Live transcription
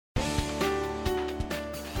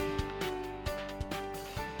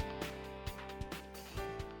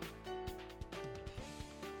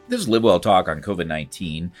This is Live Well Talk on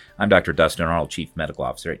COVID-19. I'm Dr. Dustin Arnold, Chief Medical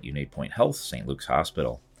Officer at Unity Point Health, St. Luke's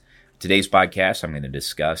Hospital. Today's podcast, I'm going to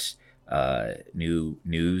discuss new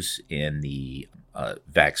news in the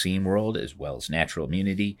vaccine world, as well as natural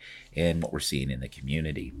immunity and what we're seeing in the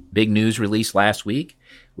community. Big news released last week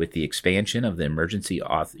with the expansion of the emergency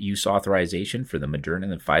use authorization for the Moderna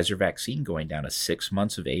and the Pfizer vaccine going down to 6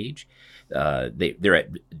 months of age. They're at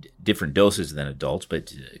different doses than adults,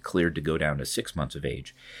 but cleared to go down to 6 months of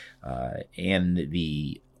age. And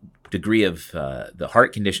the degree of the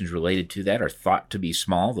heart conditions related to that are thought to be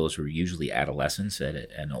small. Those were usually adolescents at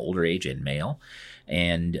an older age and male,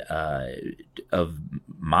 and of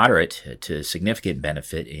moderate to significant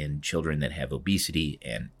benefit in children that have obesity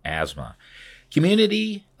and asthma.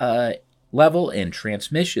 Community level and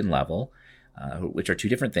transmission level, which are two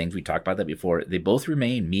different things. We talked about that before. They both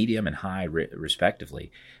remain medium and high,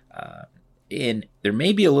 respectively. And there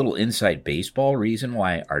may be a little inside baseball reason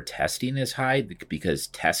why our testing is high, because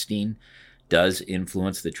testing does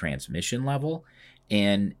influence the transmission level.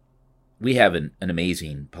 And we have an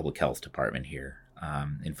amazing public health department here.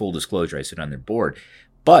 In full disclosure, I sit on their board.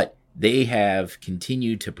 But they have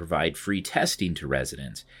continued to provide free testing to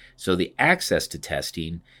residents. So the access to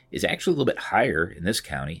testing is actually a little bit higher in this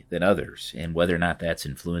county than others. And whether or not that's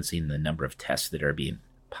influencing the number of tests that are being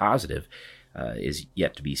positive is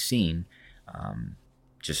yet to be seen.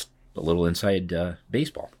 Just a little inside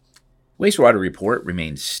baseball. Wastewater report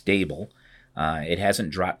remains stable. It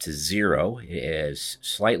hasn't dropped to zero. It has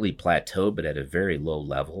slightly plateaued, but at a very low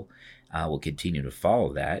level. We'll continue to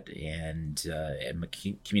follow that. And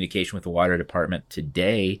communication with the water department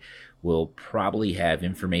today will probably have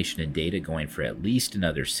information and data going for at least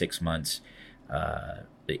another 6 months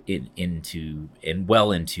into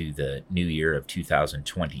the new year of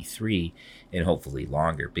 2023, and hopefully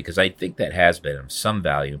longer, because I think that has been of some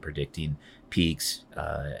value in predicting peaks,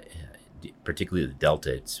 particularly the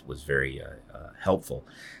Delta. It was very helpful.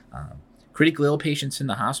 Critically ill patients in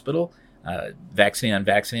the hospital, vaccinated,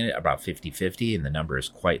 unvaccinated, about 50-50, and the number is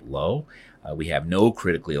quite low. We have no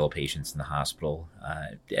critically ill patients in the hospital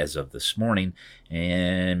as of this morning,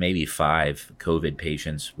 and maybe 5 COVID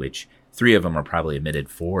patients, which 3 of them are probably admitted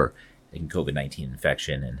for COVID-19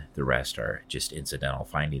 infection, and the rest are just incidental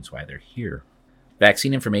findings why they're here.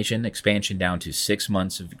 Vaccine information expansion down to 6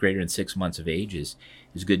 months of greater than 6 months of age is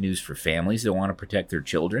good news for families that want to protect their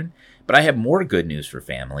children. But I have more good news for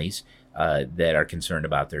families that are concerned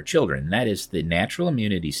about their children. And that is the natural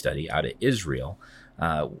immunity study out of Israel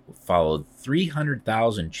followed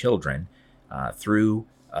 300,000 children through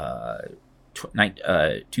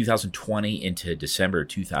 2020 into December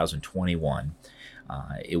 2021.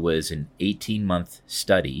 It was an 18-month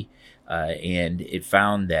study, and it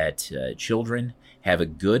found that children have a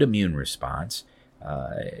good immune response,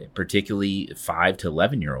 particularly 5 to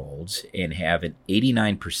 11-year-olds, and have an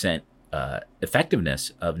 89%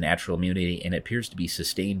 effectiveness of natural immunity, and it appears to be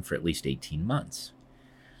sustained for at least 18 months.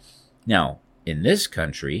 Now, in this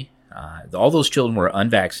country, all those children were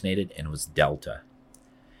unvaccinated, and it was Delta.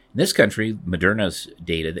 In this country, Moderna's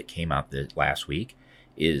data that came out last week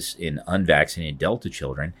is in unvaccinated Delta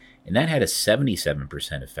children, and that had a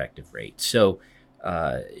 77% effective rate. So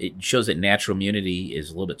it shows that natural immunity is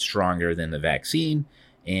a little bit stronger than the vaccine,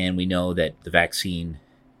 and we know that the vaccine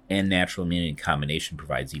and natural immunity combination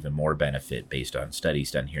provides even more benefit based on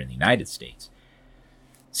studies done here in the United States.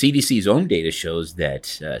 CDC's own data shows that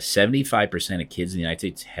 75% of kids in the United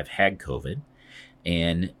States have had COVID,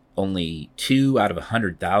 and only 2 out of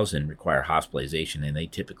 100,000 require hospitalization, and they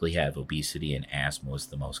typically have obesity, and asthma is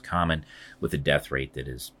the most common, with a death rate that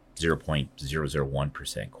is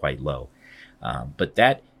 0.001%, quite low. But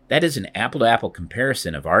that is an apple-to-apple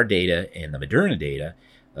comparison of our data and the Moderna data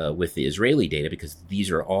with the Israeli data, because these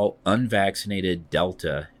are all unvaccinated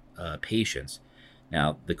Delta patients.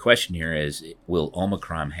 Now, the question here is, will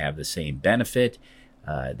Omicron have the same benefit?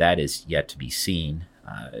 That is yet to be seen.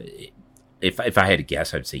 If I had to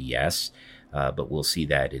guess, I'd say yes, but we'll see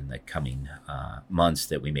that in the coming months,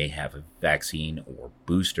 that we may have a vaccine or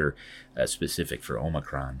booster specific for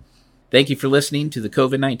Omicron. Thank you for listening to the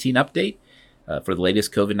COVID-19 update. For the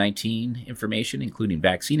latest COVID-19 information, including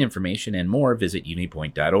vaccine information and more, visit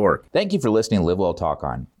unitypoint.org. Thank you for listening to Live Well Talk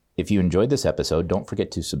On. If you enjoyed this episode, don't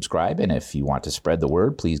forget to subscribe, and if you want to spread the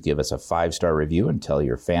word, please give us a 5-star review and tell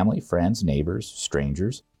your family, friends, neighbors,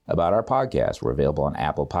 strangers about our podcast. We're available on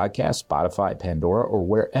Apple Podcasts, Spotify, Pandora, or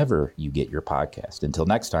wherever you get your podcast. Until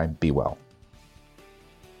next time, be well.